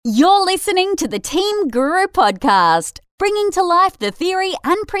You're listening to the Team Guru Podcast, bringing to life the theory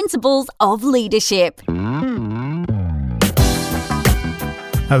and principles of leadership.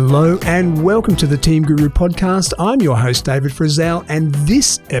 Hello and welcome to the Team Guru Podcast. I'm your host, David Frizzell, and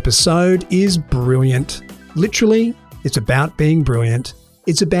this episode is brilliant. Literally, it's about being brilliant.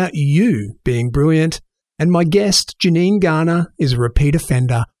 It's about you being brilliant. And my guest, Janine Garner, is a repeat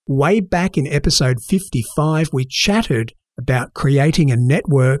offender. Way back in episode 55, we chatted about creating a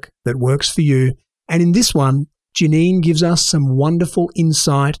network that works for you. And in this one, Janine gives us some wonderful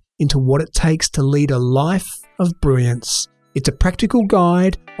insight into what it takes to lead a life of brilliance. It's a practical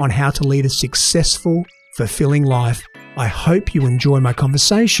guide on how to lead a successful, fulfilling life. I hope you enjoy my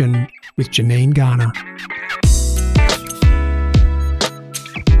conversation with Janine Garner.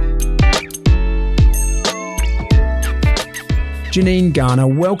 Janine Garner,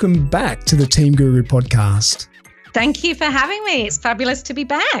 welcome back to the Team Guru Podcast. Thank you for having me. It's fabulous to be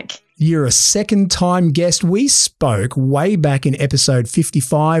back. You're a second-time guest. We spoke way back in episode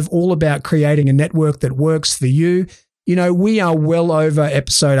 55, all about creating a network that works for you. You know, we are well over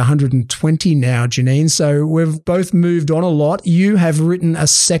episode 120 now, Janine, so we've both moved on a lot. You have written a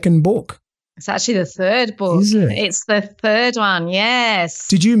second book. It's actually the third book. Is it? It's the third one, yes.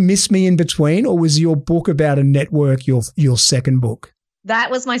 Did you miss me in between, or was your book about a network your second book?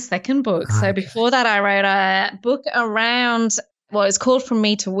 That was my second book. So before that, I wrote a book around what is called From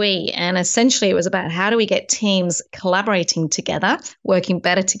Me to We. And essentially, it was about how do we get teams collaborating together, working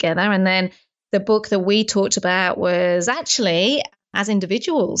better together. And then the book that we talked about was actually, as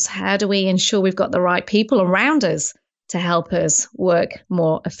individuals, how do we ensure we've got the right people around us to help us work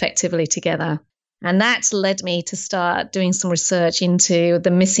more effectively together? And that led me to start doing some research into the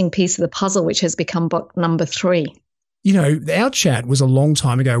missing piece of the puzzle, which has become book number 3. You know, our chat was a long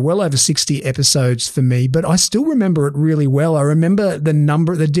time ago, well over 60 episodes for me, but I still remember it really well. I remember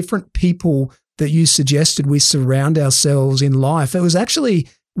the different people that you suggested we surround ourselves in life. It was actually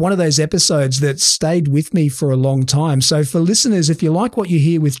one of those episodes that stayed with me for a long time. So for listeners, if you like what you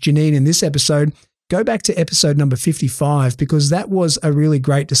hear with Janine in this episode, go back to episode number 55 because that was a really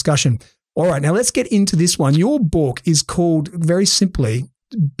great discussion. All right, now let's get into this one. Your book is called, very simply,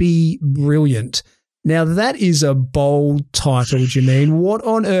 Be Brilliant. Now, that is a bold title, Janine. What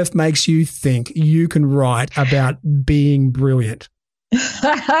on earth makes you think you can write about being brilliant?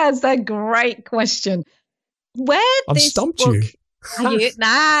 That's a great question. I've stumped you. No, you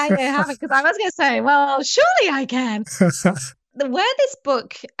haven't, because I was going to say, well, surely I can. Where this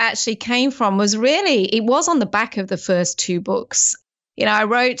book actually came from was really, it was on the back of the first 2 books. You know, I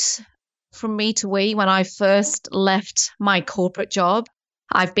wrote From Me to We when I first left my corporate job.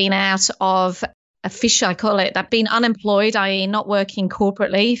 I've been out of I call it. I've been unemployed, i.e. not working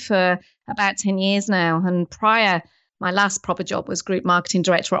corporately for about 10 years now. And prior, my last proper job was Group Marketing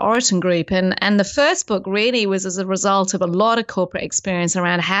Director at Oraton Group. And the first book really was as a result of a lot of corporate experience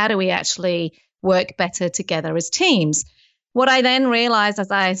around how do we actually work better together as teams. What I then realized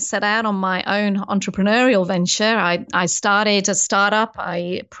as I set out on my own entrepreneurial venture, I started a startup.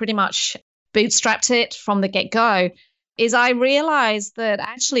 I pretty much bootstrapped it from the get-go. Is I realized that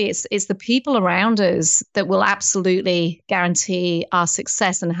actually it's the people around us that will absolutely guarantee our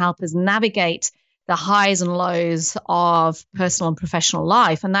success and help us navigate the highs and lows of personal and professional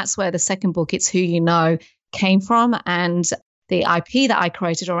life. And that's where the second book, It's Who You Know, came from, and the IP that I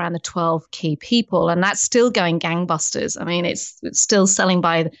created around the 12 key people. And that's still going gangbusters. I mean, it's still selling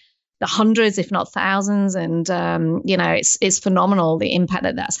by the hundreds, if not thousands. And, it's phenomenal, the impact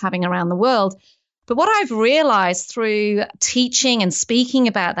that that's having around the world. But what I've realized through teaching and speaking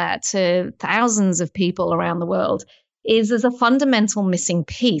about that to thousands of people around the world is there's a fundamental missing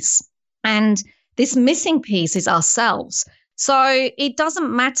piece. And this missing piece is ourselves. So it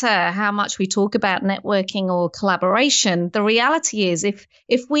doesn't matter how much we talk about networking or collaboration. The reality is if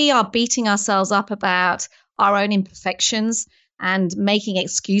we are beating ourselves up about our own imperfections and making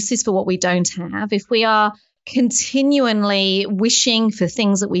excuses for what we don't have, if we are continually wishing for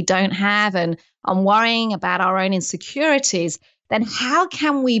things that we don't have and worrying about our own insecurities, then how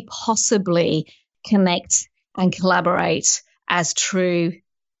can we possibly connect and collaborate as truly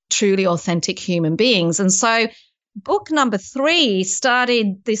authentic human beings? And so book number 3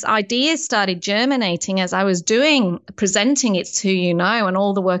 this idea started germinating as I was presenting It's Who You Know and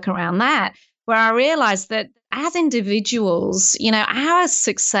all the work around that, where I realized that as individuals, you know, our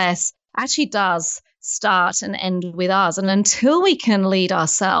success actually does start and end with us. And until we can lead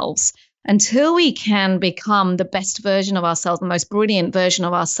ourselves, until we can become the best version of ourselves, the most brilliant version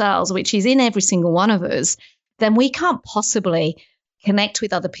of ourselves, which is in every single one of us, then we can't possibly connect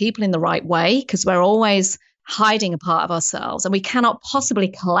with other people in the right way because we're always hiding a part of ourselves, and we cannot possibly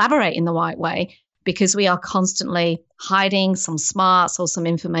collaborate in the right way because we are constantly hiding some smarts or some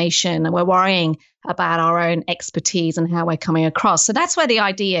information, and we're worrying about our own expertise and how we're coming across. So that's where the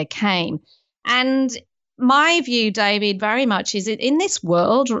idea came. And my view, David, very much is in this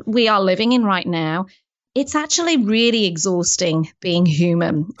world we are living in right now, it's actually really exhausting being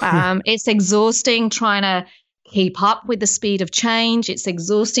human. It's exhausting trying to keep up with the speed of change. It's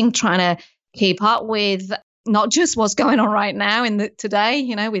exhausting trying to keep up with not just what's going on right now today,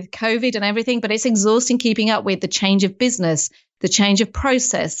 with COVID and everything, but it's exhausting keeping up with the change of business, the change of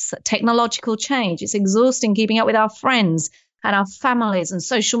process, technological change. It's exhausting keeping up with our friends and our families and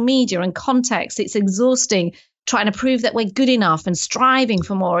social media and context. It's exhausting trying to prove that we're good enough and striving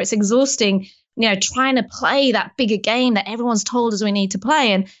for more. It's exhausting, trying to play that bigger game that everyone's told us we need to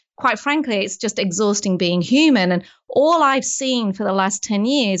play. And quite frankly, it's just exhausting being human. And all I've seen for the last 10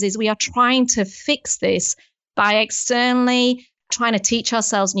 years is we are trying to fix this by externally trying to teach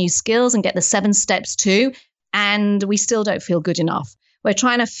ourselves new skills and get the 7 steps too. And we still don't feel good enough. We're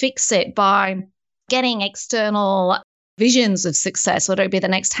trying to fix it by getting external visions of success, whether it be the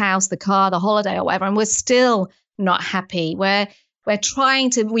next house, the car, the holiday or whatever. And we're still not happy. We're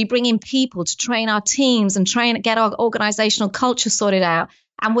we bring in people to train our teams and get our organizational culture sorted out.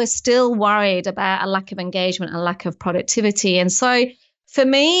 And we're still worried about a lack of engagement and lack of productivity. And so for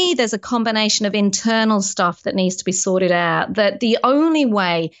me, there's a combination of internal stuff that needs to be sorted out, that the only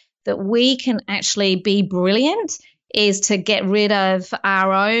way that we can actually be brilliant is to get rid of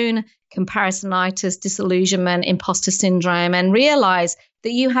our own comparisonitis, disillusionment, imposter syndrome, and realize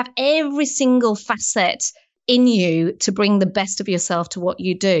that you have every single facet in you to bring the best of yourself to what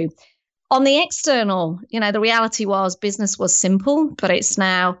you do. On the external, the reality was business was simple, but it's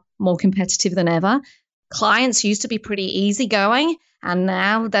now more competitive than ever. Clients used to be pretty easygoing, and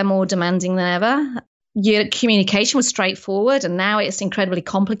now they're more demanding than ever. Your communication was straightforward, and now it's incredibly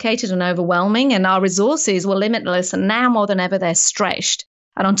complicated and overwhelming, and our resources were limitless, and now more than ever, they're stretched.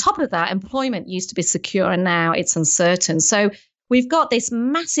 And on top of that, employment used to be secure, and now it's uncertain. So we've got this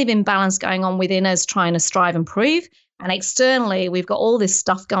massive imbalance going on within us trying to strive and prove. And externally, we've got all this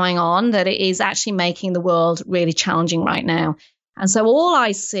stuff going on that it is actually making the world really challenging right now. And so all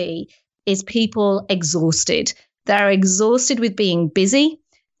I see is people exhausted. They're exhausted with being busy.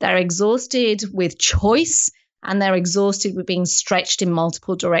 They're exhausted with choice. And they're exhausted with being stretched in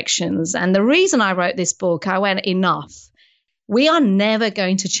multiple directions. And the reason I wrote this book, I went, enough. We are never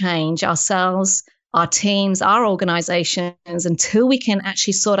going to change ourselves, our teams, our organizations until we can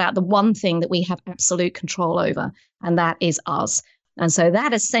actually sort out the one thing that we have absolute control over, and that is us. And so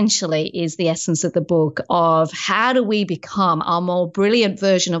that essentially is the essence of the book of how do we become our more brilliant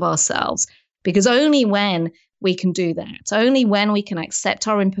version of ourselves? Because only when we can do that, only when we can accept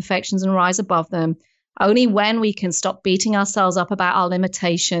our imperfections and rise above them, only when we can stop beating ourselves up about our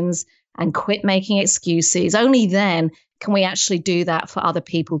limitations and quit making excuses, only then can we actually do that for other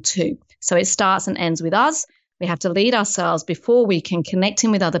people too. So it starts and ends with us. We have to lead ourselves before we can connect in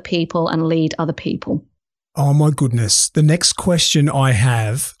with other people and lead other people. Oh my goodness. The next question I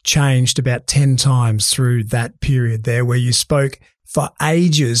have changed about 10 times through that period there where you spoke for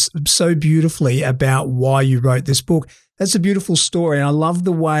ages so beautifully about why you wrote this book. That's a beautiful story. And I love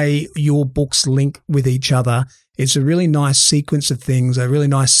the way your books link with each other. It's a really nice sequence of things, a really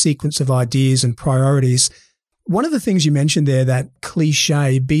nice sequence of ideas and priorities. One of the things you mentioned there, that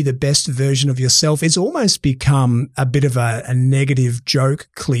cliche, be the best version of yourself, it's almost become a bit of a negative joke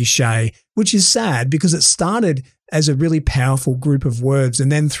cliche, which is sad because it started as a really powerful group of words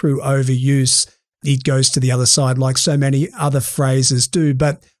and then through overuse, it goes to the other side like so many other phrases do.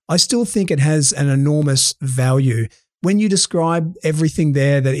 But I still think it has an enormous value. When you describe everything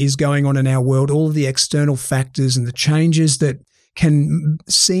there that is going on in our world, all of the external factors and the changes that can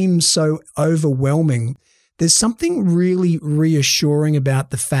seem so overwhelming, there's something really reassuring about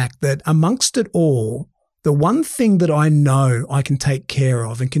the fact that amongst it all, the one thing that I know I can take care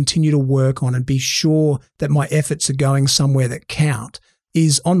of and continue to work on and be sure that my efforts are going somewhere that count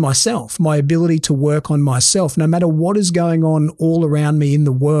is on myself, my ability to work on myself. No matter what is going on all around me in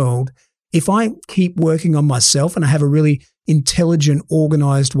the world, if I keep working on myself and I have a really intelligent,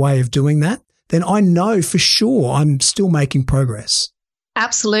 organized way of doing that, then I know for sure I'm still making progress.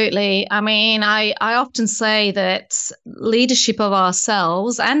 Absolutely. I mean, I often say that leadership of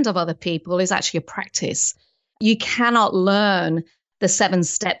ourselves and of other people is actually a practice. You cannot learn the 7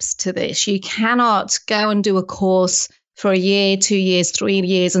 steps to this. You cannot go and do a course for a year, 2 years, 3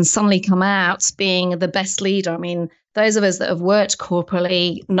 years, and suddenly come out being the best leader. I mean, those of us that have worked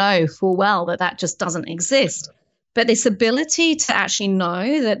corporately know full well that that just doesn't exist. But this ability to actually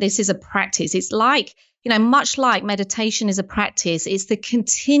know that this is a practice, it's like much like meditation is a practice, it's the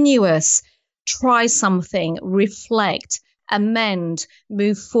continuous try something, reflect, amend,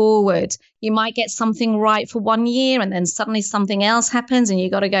 move forward. You might get something right for 1 year and then suddenly something else happens and you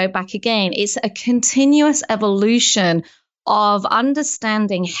got to go back again. It's a continuous evolution of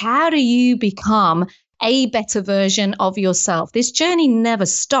understanding how do you become a better version of yourself. This journey never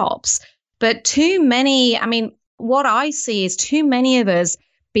stops, but what I see is too many of us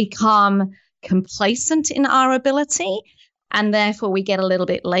become complacent in our ability. And therefore, we get a little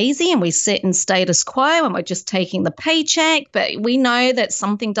bit lazy and we sit in status quo and we're just taking the paycheck. But we know that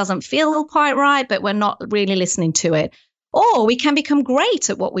something doesn't feel quite right, but we're not really listening to it. Or we can become great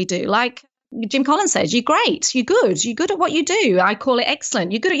at what we do. Like Jim Collins says, you're great, you're good at what you do. I call it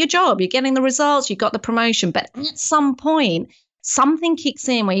excellent. You're good at your job. You're getting the results. You got the promotion. But at some point, something kicks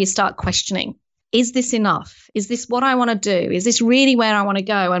in where you start questioning. Is this enough? Is this what I want to do? Is this really where I want to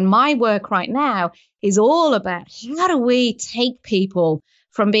go? And my work right now is all about how do we take people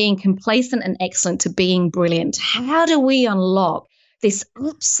from being complacent and excellent to being brilliant? How do we unlock this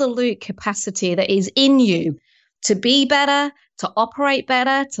absolute capacity that is in you to be better, to operate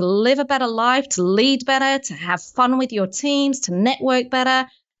better, to live a better life, to lead better, to have fun with your teams, to network better?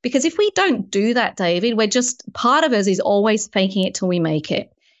 Because if we don't do that, David, part of us is always faking it till we make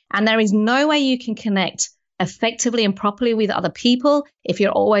it. And there is no way you can connect effectively and properly with other people if you're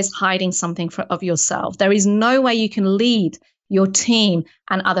always hiding something of yourself. There is no way you can lead your team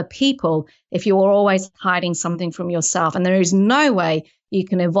and other people if you're always hiding something from yourself. And there is no way you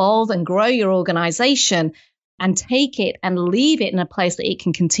can evolve and grow your organization and take it and leave it in a place that it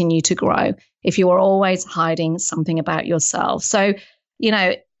can continue to grow if you are always hiding something about yourself. So,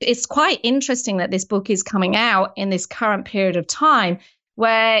 it's quite interesting that this book is coming out in this current period of time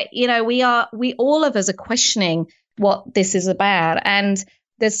where, we all of us are questioning what this is about. And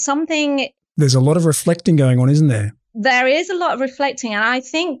there's a lot of reflecting going on, isn't there? There is a lot of reflecting. And I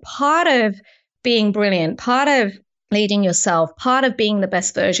think part of being brilliant, part of leading yourself, part of being the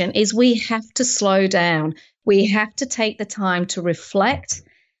best version is we have to slow down. We have to take the time to reflect,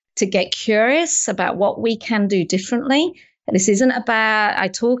 to get curious about what we can do differently. This isn't about, I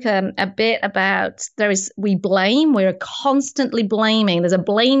talk a bit about, we're constantly blaming. There's a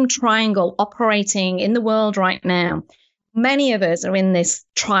blame triangle operating in the world right now. Many of us are in this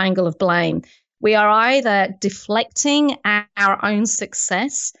triangle of blame. We are either deflecting our own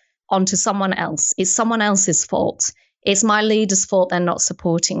success onto someone else. It's someone else's fault. It's my leader's fault they're not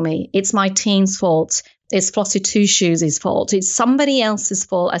supporting me. It's my team's fault. It's Flossy Two Shoes' fault. It's somebody else's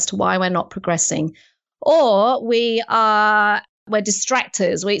fault as to why we're not progressing. Or we're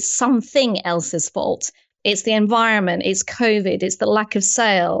distractors. It's something else's fault. It's the environment. It's COVID. It's the lack of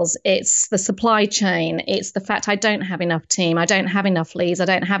sales. It's the supply chain. It's the fact I don't have enough team. I don't have enough leads. I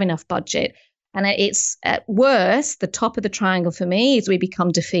don't have enough budget. And it's at worst, the top of the triangle for me is we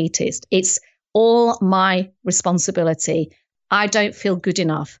become defeatist. It's all my responsibility. I don't feel good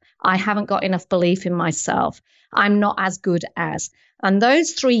enough. I haven't got enough belief in myself. I'm not as good as. And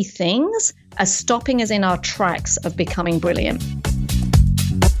those three things are stopping us in our tracks of becoming brilliant.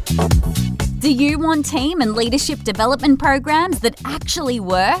 Do you want team and leadership development programs that actually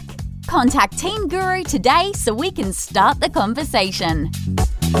work? Contact Team Guru today so we can start the conversation.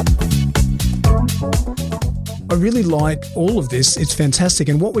 I really like all of this. It's fantastic.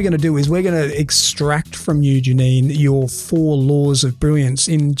 And what we're going to do is we're going to extract from you, Janine, your 4 laws of brilliance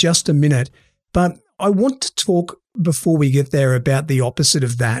in just a minute. But I want to talk before we get there about the opposite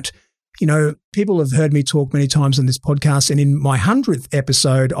of that. People have heard me talk many times on this podcast, and in my 100th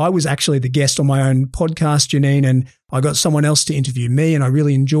episode, I was actually the guest on my own podcast, Janine, and I got someone else to interview me, and I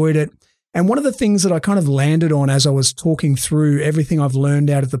really enjoyed it. And one of the things that I kind of landed on as I was talking through everything I've learned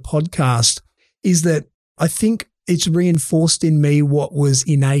out of the podcast is that I think it's reinforced in me what was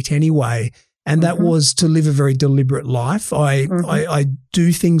innate anyway, and that was to live a very deliberate life. I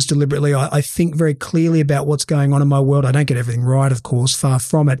do things deliberately. I think very clearly about what's going on in my world. I don't get everything right, of course, far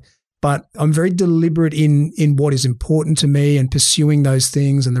from it, but I'm very deliberate in what is important to me and pursuing those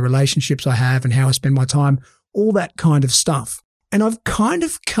things and the relationships I have and how I spend my time, all that kind of stuff. And I've kind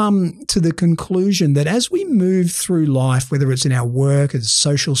of come to the conclusion that as we move through life, whether it's in our work, as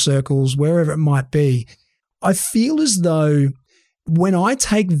social circles, wherever it might be, I feel as though when I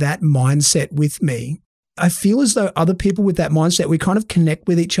take that mindset with me, I feel as though other people with that mindset, we kind of connect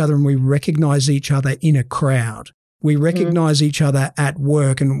with each other and we recognize each other in a crowd. We recognize each other at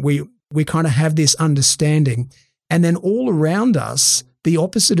work, and we kind of have this understanding. And then all around us, the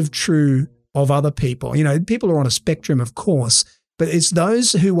opposite of true of other people. People are on a spectrum, of course, but it's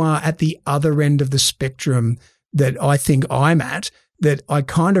those who are at the other end of the spectrum that I think I'm at that I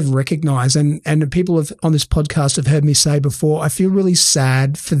kind of recognize, and people on this podcast have heard me say before, I feel really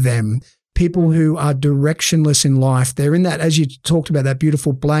sad for them. People who are directionless in life. They're in that, as you talked about, that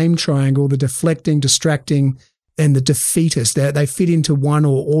beautiful blame triangle, the deflecting, distracting, and the defeatist. They fit into one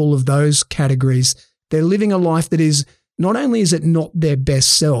or all of those categories. They're living a life that is, not only is it not their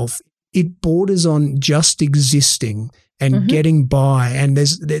best self, it borders on just existing and getting by. And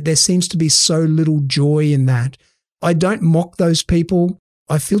there seems to be so little joy in that. I don't mock those people.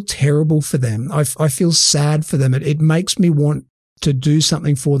 I feel terrible for them. I feel sad for them. It makes me want to do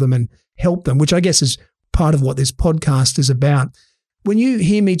something for them and help them, which I guess is part of what this podcast is about. When you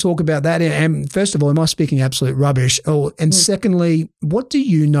hear me talk about that, and first of all, am I speaking absolute rubbish? And secondly, what do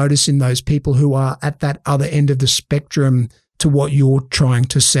you notice in those people who are at that other end of the spectrum to what you're trying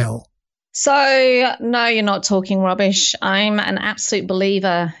to sell? So, no, you're not talking rubbish. I'm an absolute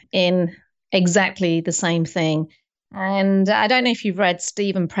believer in exactly the same thing. And I don't know if you've read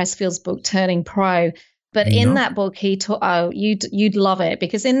Stephen Pressfield's book, Turning Pro, but in that book, you'd love it,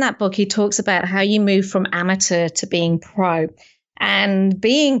 because in that book, he talks about how you move from amateur to being pro. And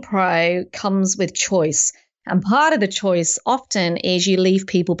being pro comes with choice. And part of the choice often is you leave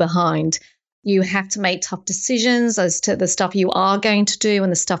people behind. You have to make tough decisions as to the stuff you are going to do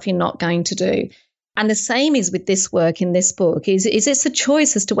and the stuff you're not going to do. And the same is with this work in this book, is it's a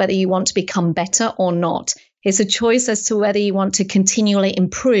choice as to whether you want to become better or not. It's a choice as to whether you want to continually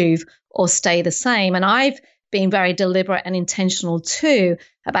improve or stay the same. And I've been very deliberate and intentional too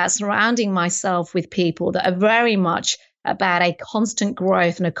about surrounding myself with people that are very much about a constant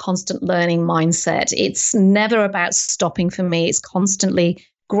growth and a constant learning mindset. It's never about stopping for me. It's constantly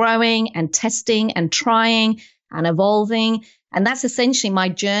growing and testing and trying and evolving. And that's essentially my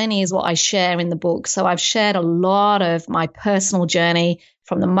journey, is what I share in the book. So I've shared a lot of my personal journey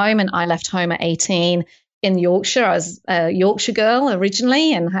from the moment I left home at 18 in Yorkshire. I was a Yorkshire girl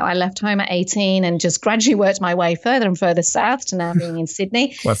originally, and how I left home at 18 and just gradually worked my way further and further south to now being in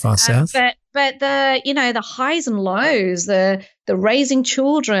Sydney. Quite far south. But the highs and lows, the raising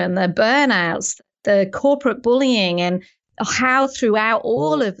children, the burnouts, the corporate bullying, and how throughout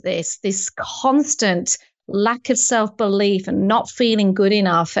all of this constant lack of self-belief and not feeling good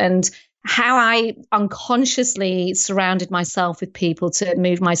enough, and how I unconsciously surrounded myself with people to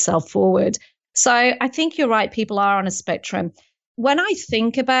move myself forward. So I think you're right. People are on a spectrum. When I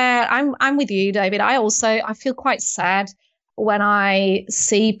think about, I'm with you, David. I feel quite sad when I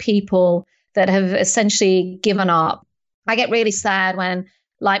see people that have essentially given up. I get really sad when,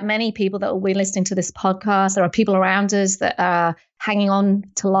 like many people that will be listening to this podcast, there are people around us that are hanging on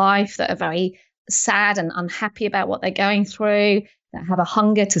to life, that are very sad and unhappy about what they're going through, that have a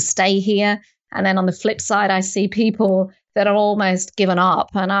hunger to stay here. And then on the flip side, I see people that are almost given up.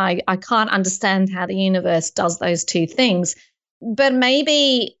 And I can't understand how the universe does those two things. But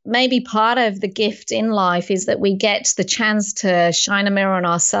maybe part of the gift in life is that we get the chance to shine a mirror on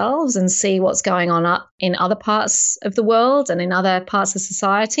ourselves and see what's going on in other parts of the world and in other parts of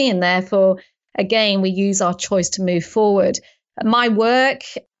society. And therefore, again, we use our choice to move forward. My work,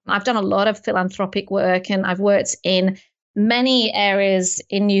 I've done a lot of philanthropic work, and I've worked in many areas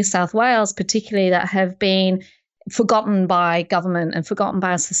in New South Wales, particularly that have been forgotten by government and forgotten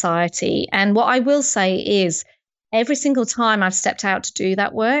by society. And what I will say is, every single time I've stepped out to do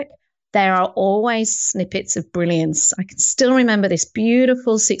that work, there are always snippets of brilliance. I can still remember this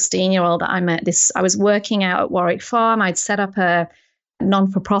beautiful 16-year-old that I met. I was working out at Warwick Farm. I'd set up a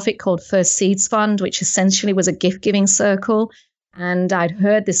non-for-profit called First Seeds Fund, which essentially was a gift-giving circle. And I'd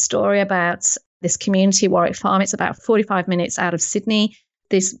heard this story about this community, Warwick Farm. It's about 45 minutes out of Sydney.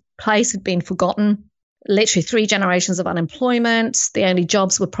 This place had been forgotten. Literally 3 generations of unemployment. The only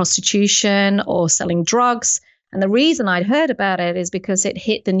jobs were prostitution or selling drugs. And the reason I'd heard about it is because it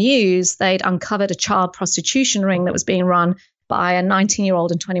hit the news. They'd uncovered a child prostitution ring that was being run by a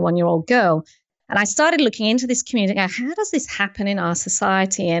 19-year-old and 21-year-old girl. And I started looking into this community. How does this happen in our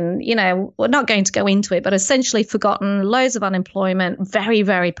society? And, we're not going to go into it, but essentially forgotten, loads of unemployment, very,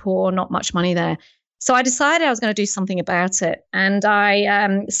 very poor, not much money there. So I decided I was going to do something about it. And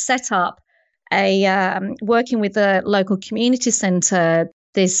I set up working with the local community centre,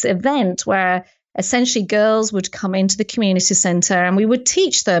 this event where essentially girls would come into the community centre and we would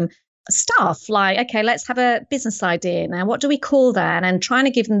teach them stuff like, okay, let's have a business idea. Now, what do we call that? And trying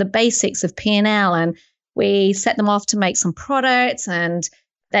to give them the basics of P&L. And we set them off to make some products, and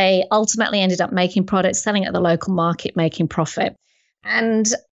they ultimately ended up making products, selling at the local market, making profit. And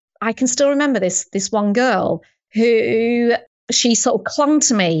I can still remember this one girl who, she sort of clung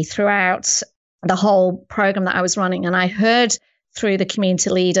to me throughout the whole program that I was running. And I heard through the community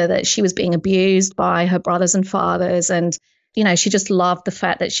leader that she was being abused by her brothers and fathers. And she just loved the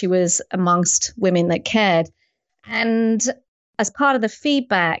fact that she was amongst women that cared. And as part of the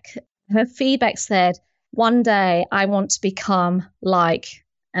feedback, her feedback said, one day I want to become like,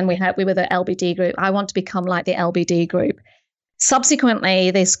 and we were the LBD group, I want to become like the LBD group.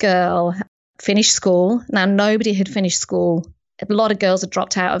 Subsequently, this girl finished school. Now, nobody had finished school. A lot of girls had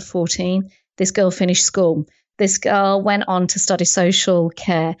dropped out at 14. This girl finished school. This girl went on to study social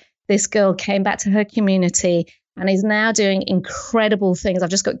care. This girl came back to her community and is now doing incredible things. I've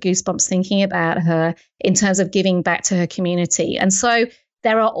just got goosebumps thinking about her in terms of giving back to her community. And so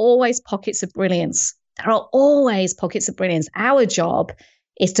there are always pockets of brilliance. There are always pockets of brilliance. Our job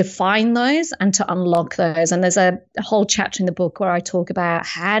is to find those and to unlock those. And there's a whole chapter in the book where I talk about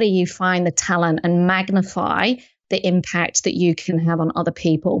how do you find the talent and magnify the impact that you can have on other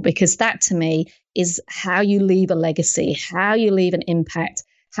people, because that to me is how you leave a legacy, how you leave an impact,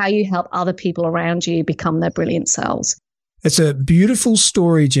 how you help other people around you become their brilliant selves. It's a beautiful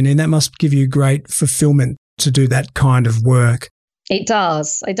story, Janine. That must give you great fulfillment to do that kind of work. It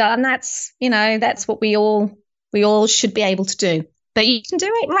does. It does. And that's what we all should be able to do. But you can do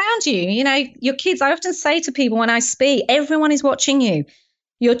it around you. Your kids, I often say to people when I speak, everyone is watching you.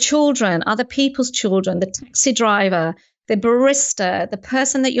 Your children, other people's children, the taxi driver, the barista, the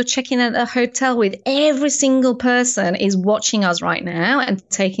person that you're checking in at the hotel with, every single person is watching us right now and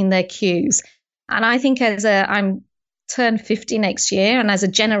taking their cues. And I think I'm turned 50 next year, and as a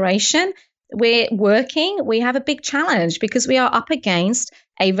generation, we have a big challenge because we are up against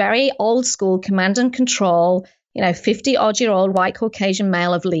a very old school command and control, 50-odd-year-old white Caucasian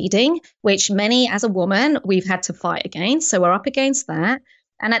male of leading, which many as a woman we've had to fight against. So we're up against that.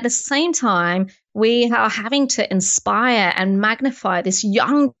 And at the same time, we are having to inspire and magnify this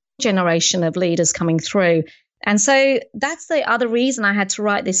young generation of leaders coming through. And so that's the other reason I had to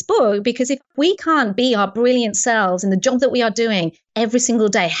write this book, because if we can't be our brilliant selves in the job that we are doing every single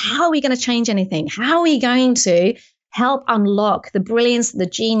day, how are we going to change anything? How are we going to help unlock the brilliance, the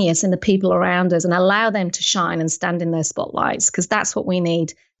genius in the people around us and allow them to shine and stand in their spotlights? Because that's what we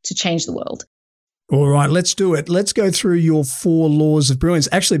need to change the world. All right, let's do it. Let's go through your 4 laws of brilliance.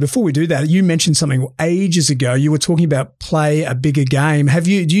 Actually, before we do that, you mentioned something ages ago. You were talking about play a bigger game. Do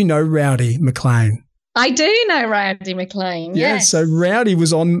you know Rowdy McLean? I do know Rowdy McLean, yeah, yes. So Rowdy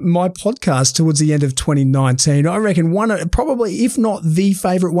was on my podcast towards the end of 2019. I reckon probably, if not the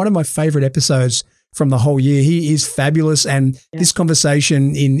favourite, one of my favourite episodes from the whole year. He is fabulous, and this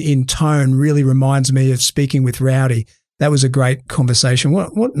conversation in tone really reminds me of speaking with Rowdy. That was a great conversation.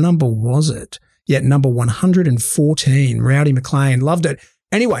 What number was it? Yeah, number 114, Rowdy McLean. Loved it.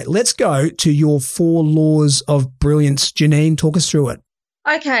 Anyway, let's go to your 4 laws of brilliance. Janine, talk us through it.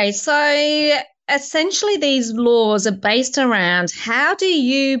 Okay, so essentially these laws are based around how do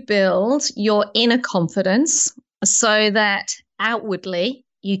you build your inner confidence so that outwardly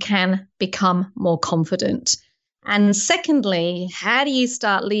you can become more confident. And secondly, how do you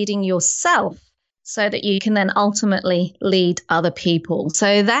start leading yourself so that you can then ultimately lead other people?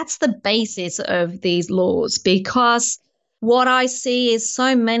 So that's the basis of these laws, because what I see is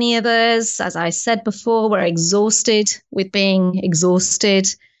so many of us, as I said before, we're exhausted with being exhausted.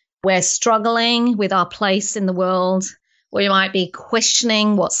 We're struggling with our place in the world. We might be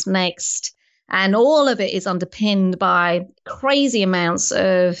questioning what's next. And all of it is underpinned by crazy amounts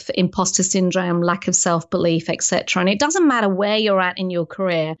of imposter syndrome, lack of self-belief, etc. And it doesn't matter where you're at in your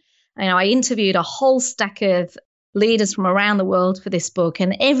career. I interviewed a whole stack of leaders from around the world for this book,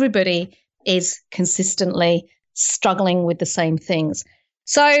 and everybody is consistently struggling with the same things.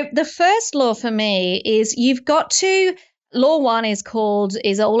 So the first law for me is law 1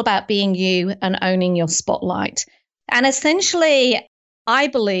 is all about being you and owning your spotlight. And essentially, I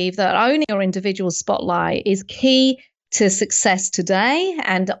believe that owning your individual spotlight is key to success today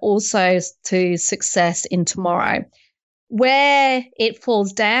and also to success in tomorrow. Where it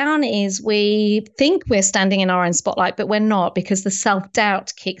falls down is we think we're standing in our own spotlight, but we're not, because the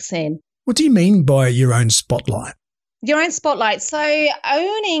self-doubt kicks in. What do you mean by your own spotlight? Your own spotlight. So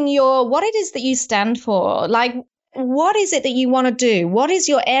owning what it is that you stand for, like what is it that you want to do? What is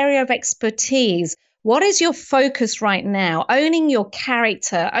your area of expertise? What is your focus right now? Owning your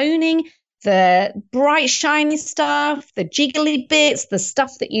character, owning the bright, shiny stuff, the jiggly bits, the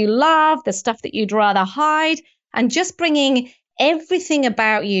stuff that you love, the stuff that you'd rather hide, and just bringing everything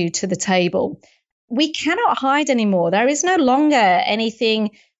about you to the table. We cannot hide anymore. There is no longer anything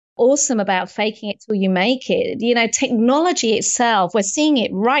awesome about faking it till you make it. Technology itself, we're seeing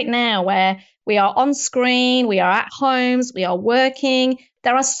it right now where we are on screen, we are at homes, we are working.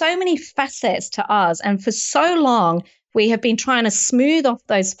 There are so many facets to us. And for so long, we have been trying to smooth off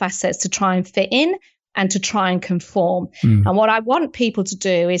those facets to try and fit in. and to try and conform. And what I want people to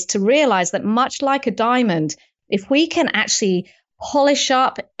do is to realize that much like a diamond, if we can actually polish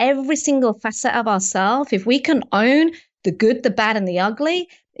up every single facet of ourselves, if we can own the good, the bad, and the ugly,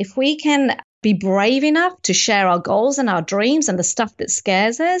 if we can be brave enough to share our goals and our dreams and the stuff that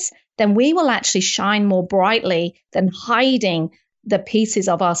scares us, then we will actually shine more brightly than hiding the pieces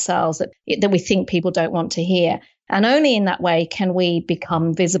of ourselves that we think people don't want to hear. And only in that way can we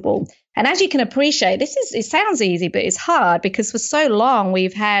become visible. And as you can appreciate, it sounds easy, but it's hard because for so long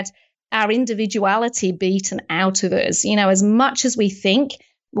we've had our individuality beaten out of us. You know, as much as we think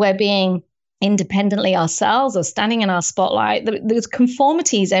we're being independently ourselves or standing in our spotlight, there's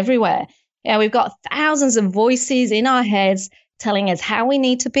conformities everywhere. You know, we've got thousands of voices in our heads telling us how we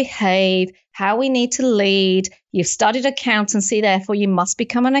need to behave, how we need to lead. You've studied accountancy, therefore you must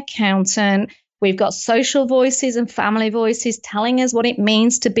become an accountant. We've got social voices and family voices telling us what it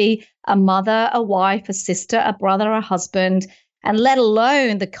means to be a mother, a wife, a sister, a brother, a husband, and let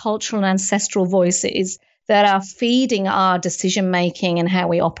alone the cultural and ancestral voices that are feeding our decision-making and how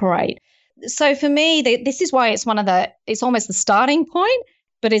we operate. So for me, this is why it's almost the starting point,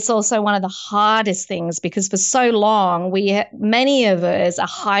 but it's also one of the hardest things because for so long, many of us are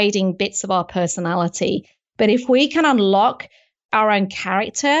hiding bits of our personality. But if we can unlock our own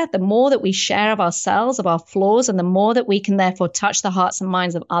character, the more that we share of ourselves, of our flaws, and the more that we can therefore touch the hearts and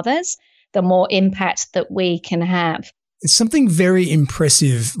minds of others, the more impact that we can have. It's something very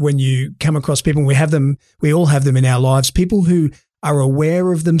impressive when you come across people, and we all have them in our lives, people who are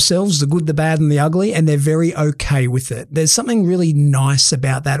aware of themselves, the good, the bad, and the ugly, and they're very okay with it. There's something really nice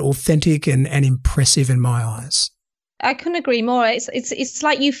about that, authentic and impressive in my eyes. I couldn't agree more. It's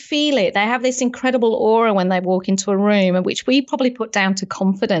like you feel it. They have this incredible aura when they walk into a room, which we probably put down to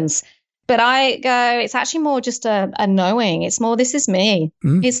confidence. But I go, it's actually more just a knowing. It's more, this is me.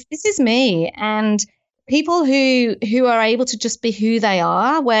 This is me. And people who are able to just be who they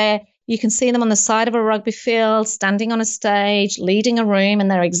are, where you can see them on the side of a rugby field, standing on a stage, leading a room, and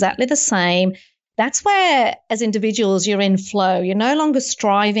they're exactly the same. That's where, as individuals, you're in flow. You're no longer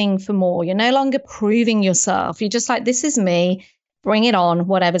striving for more. You're no longer proving yourself. You're just like, this is me. Bring it on,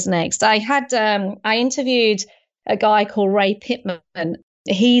 whatever's next. I interviewed a guy called Ray Pittman.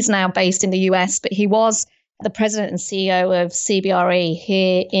 He's now based in the US, but he was the president and CEO of CBRE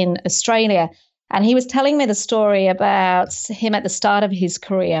here in Australia. And he was telling me the story about him at the start of his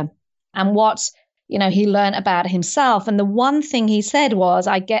career and what he learned about himself. And the one thing he said was,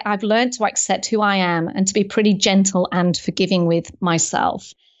 I've learned to accept who I am and to be pretty gentle and forgiving with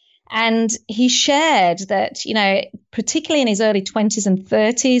myself. And he shared that, particularly in his early 20s and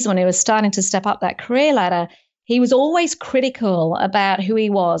 30s, when he was starting to step up that career ladder, he was always critical about who he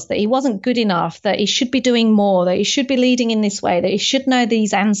was, that he wasn't good enough, that he should be doing more, that he should be leading in this way, that he should know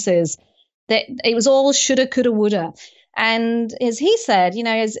these answers, that it was all shoulda, coulda, woulda. And as he said,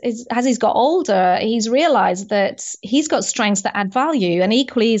 as he's got older, he's realized that he's got strengths that add value, and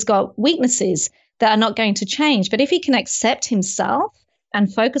equally he's got weaknesses that are not going to change. But if he can accept himself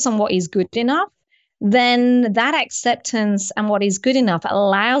and focus on what is good enough, then that acceptance and what is good enough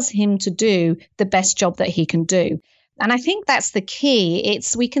allows him to do the best job that he can do. And I think that's the key.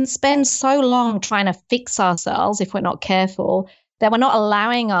 We can spend so long trying to fix ourselves if we're not careful, that we're not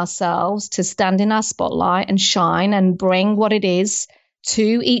allowing ourselves to stand in our spotlight and shine and bring what it is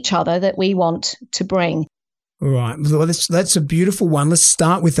to each other that we want to bring. All right. Well, that's a beautiful one. Let's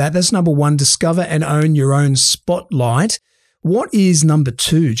start with that. That's number one, discover and own your own spotlight. What is number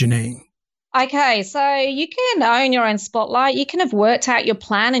two, Janine? Okay, so you can own your own spotlight. You can have worked out your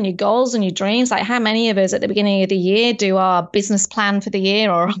plan and your goals and your dreams. Like how many of us at the beginning of the year do our business plan for the year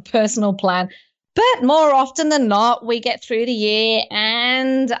or our personal plan? But more often than not, we get through the year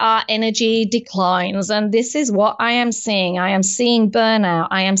and our energy declines. And this is what I am seeing. I am seeing burnout.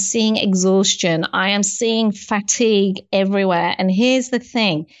 I am seeing exhaustion. I am seeing fatigue everywhere. And here's the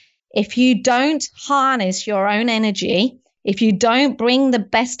thing. If you don't harness your own energy, if you don't bring the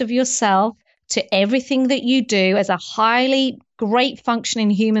best of yourself to everything that you do as a highly great functioning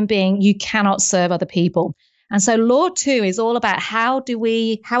human being, you cannot serve other people. And so law 2 is all about how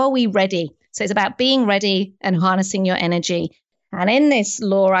are we ready? So it's about being ready and harnessing your energy. And in this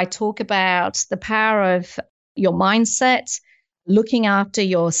law, I talk about the power of your mindset, looking after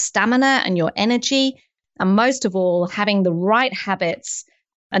your stamina and your energy, and most of all, having the right habits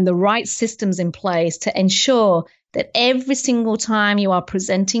and the right systems in place to ensure that every single time you are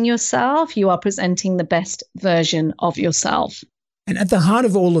presenting yourself, you are presenting the best version of yourself. And at the heart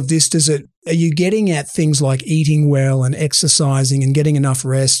of all of this, are you getting at things like eating well and exercising and getting enough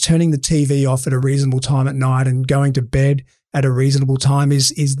rest, turning the TV off at a reasonable time at night and going to bed at a reasonable time?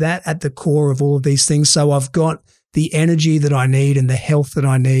 Is that at the core of all of these things? So I've got the energy that I need and the health that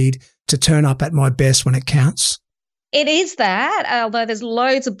I need to turn up at my best when it counts? It is that, although there's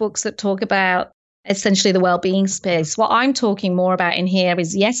loads of books that talk about essentially the well-being space. What I'm talking more about in here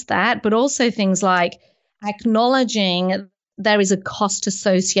is, yes, that, but also things like acknowledging there is a cost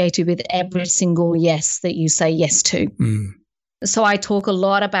associated with every single yes that you say yes to. So I talk a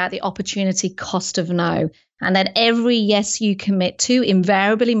lot about the opportunity cost of no, and that every yes you commit to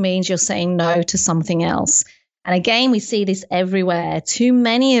invariably means you're saying no to something else. And again, we see this everywhere. Too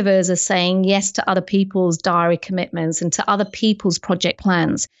many of us are saying yes to other people's diary commitments and to other people's project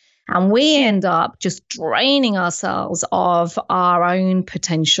plans. And we end up just draining ourselves of our own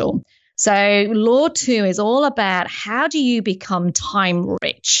potential. So Law 2 is all about how do you become time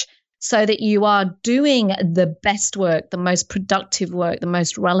rich so that you are doing the best work, the most productive work, the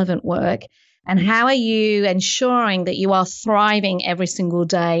most relevant work. And how are you ensuring that you are thriving every single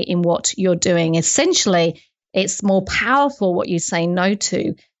day in what you're doing? Essentially, it's more powerful what you say no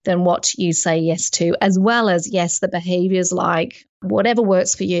to than what you say yes to, as well as, yes, the behaviors like whatever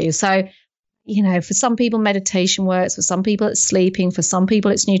works for you. So, for some people, meditation works. For some people, it's sleeping. For some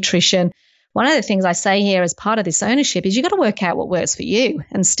people, it's nutrition. One of the things I say here as part of this ownership is you got to work out what works for you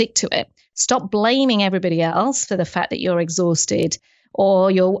and stick to it. Stop blaming everybody else for the fact that you're exhausted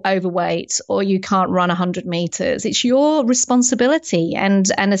or you're overweight or you can't run 100 meters. It's your responsibility. And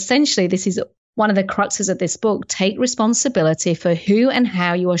essentially, this is one of the cruxes of this book. Take responsibility for who and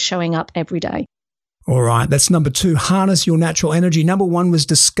how you are showing up every day. All right, that's number 2, harness your natural energy. Number 1 was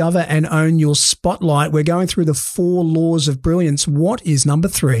discover and own your spotlight. We're going through the 4 laws of brilliance. What is number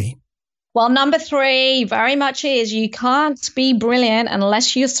 3? Well, number 3 very much is you can't be brilliant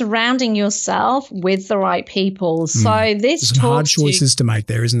unless you're surrounding yourself with the right people. So this There's some hard choices to make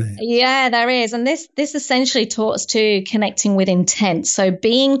there, isn't there? Yeah, there is. And this essentially talks to connecting with intent. So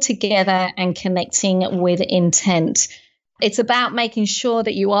being together and connecting with intent. It's about making sure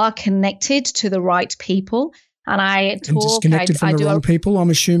that you are connected to the right people. And disconnected from the wrong people,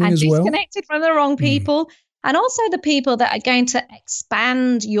 I'm assuming as well. Disconnected from the wrong people. And also the people that are going to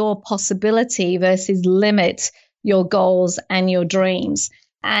expand your possibility versus limit your goals and your dreams.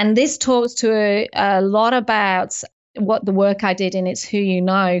 And this talks to a lot about what the work I did in It's Who You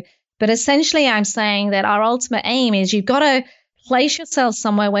Know. But essentially, I'm saying that our ultimate aim is you've got to place yourself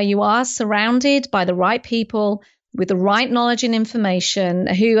somewhere where you are surrounded by the right people with the right knowledge and information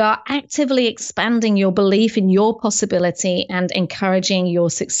who are actively expanding your belief in your possibility and encouraging your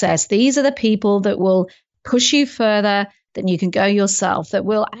success. These are the people that will push you further than you can go yourself, that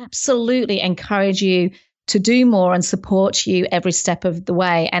will absolutely encourage you to do more and support you every step of the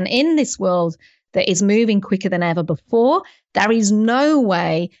way. And in this world that is moving quicker than ever before, there is no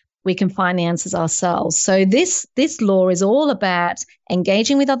way we can find the answers ourselves. So this law is all about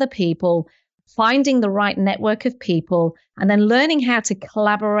engaging with other people, finding the right network of people, and then learning how to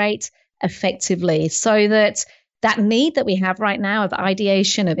collaborate effectively so that need that we have right now of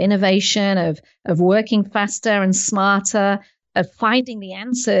ideation, of innovation, of working faster and smarter, of finding the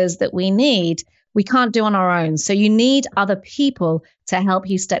answers that we need, we can't do on our own. So you need other people to help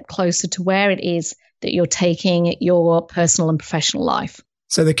you step closer to where it is that you're taking your personal and professional life.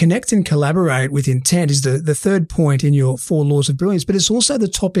 So the connect and collaborate with intent is the third point in your 4 laws of brilliance, but it's also the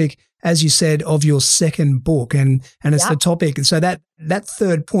topic, as you said, of your second book, and it's the topic. And so that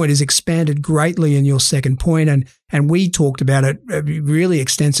third point is expanded greatly in your second point, and we talked about it really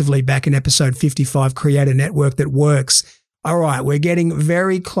extensively back in episode 55, Create a Network That Works. All right, we're getting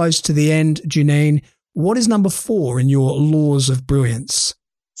very close to the end, Janine. What is number 4 in your laws of brilliance?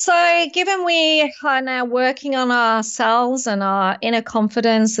 So given we are now working on ourselves and our inner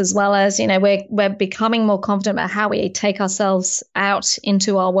confidence, as well as, we're becoming more confident about how we take ourselves out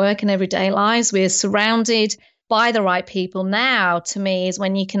into our work and everyday lives, we're surrounded by the right people. Now, to me, is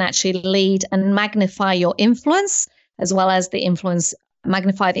when you can actually lead and magnify your influence, as well as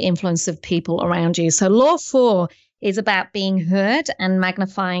magnify the influence of people around you. So law 4 is about being heard and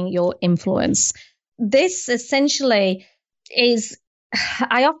magnifying your influence. This essentially is,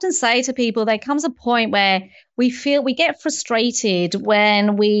 I often say to people, there comes a point where we get frustrated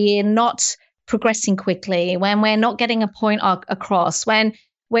when we're not progressing quickly, when we're not getting a point across, when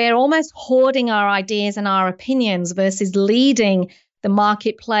we're almost hoarding our ideas and our opinions versus leading the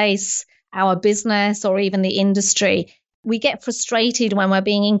marketplace, our business, or even the industry. We get frustrated when we're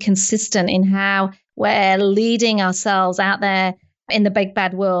being inconsistent in how we're leading ourselves out there in the big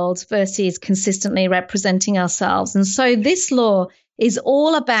bad world versus consistently representing ourselves. And so this law is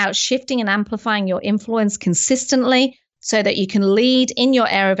all about shifting and amplifying your influence consistently so that you can lead in your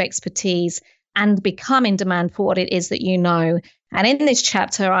area of expertise and become in demand for what it is that you know. And in this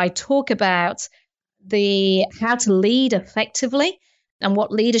chapter, I talk about how to lead effectively and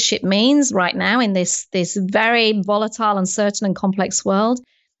what leadership means right now in this very volatile, uncertain, and complex world,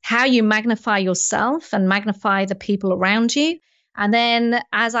 how you magnify yourself and magnify the people around you. And then,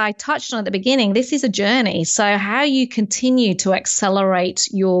 as I touched on at the beginning, this is a journey. So how you continue to accelerate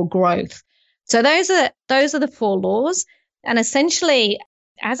your growth. So those are the 4 laws. And essentially,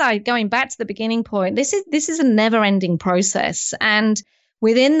 going back to the beginning point, this is a never-ending process. And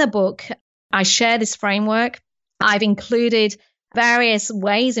within the book, I share this framework. I've included various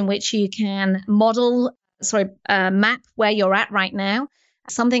ways in which you can map where you're at right now.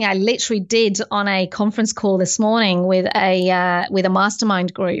 Something I literally did on a conference call this morning with a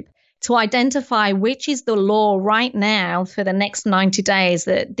mastermind group to identify which is the law right now for the next 90 days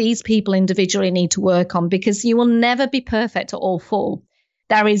that these people individually need to work on, because you will never be perfect at all 4.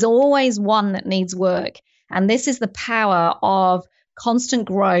 There is always one that needs work. And this is the power of constant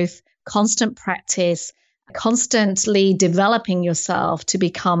growth, constant practice, constantly developing yourself to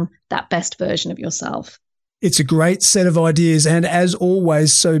become that best version of yourself. It's a great set of ideas, and as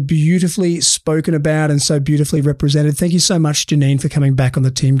always, so beautifully spoken about and so beautifully represented. Thank you so much, Janine, for coming back on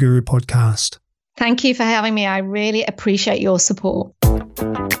the Team Guru podcast. Thank you for having me. I really appreciate your support.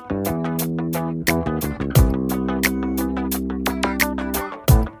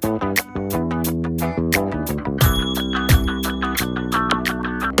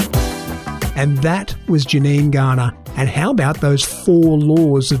 And that was Janine Garner. And how about those 4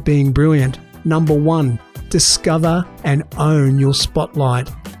 laws of being brilliant? Number 1, discover and own your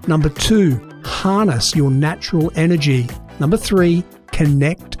spotlight. Number 2, harness your natural energy. Number 3,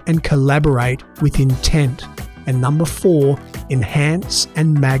 connect and collaborate with intent. And number 4, enhance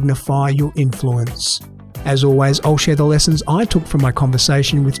and magnify your influence. As always, I'll share the lessons I took from my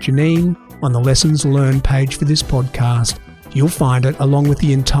conversation with Janine on the Lessons Learned page for this podcast. You'll find it along with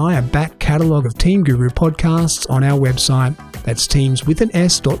the entire back catalogue of Team Guru podcasts on our website. That's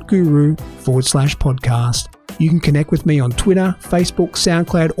teams.guru/podcast. You can connect with me on Twitter, Facebook,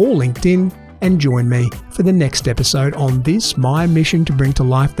 SoundCloud, or LinkedIn, and join me for the next episode on this, my mission to bring to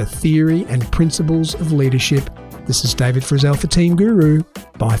life the theory and principles of leadership. This is David Frizzell for Team Guru.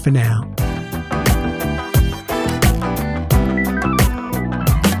 Bye for now.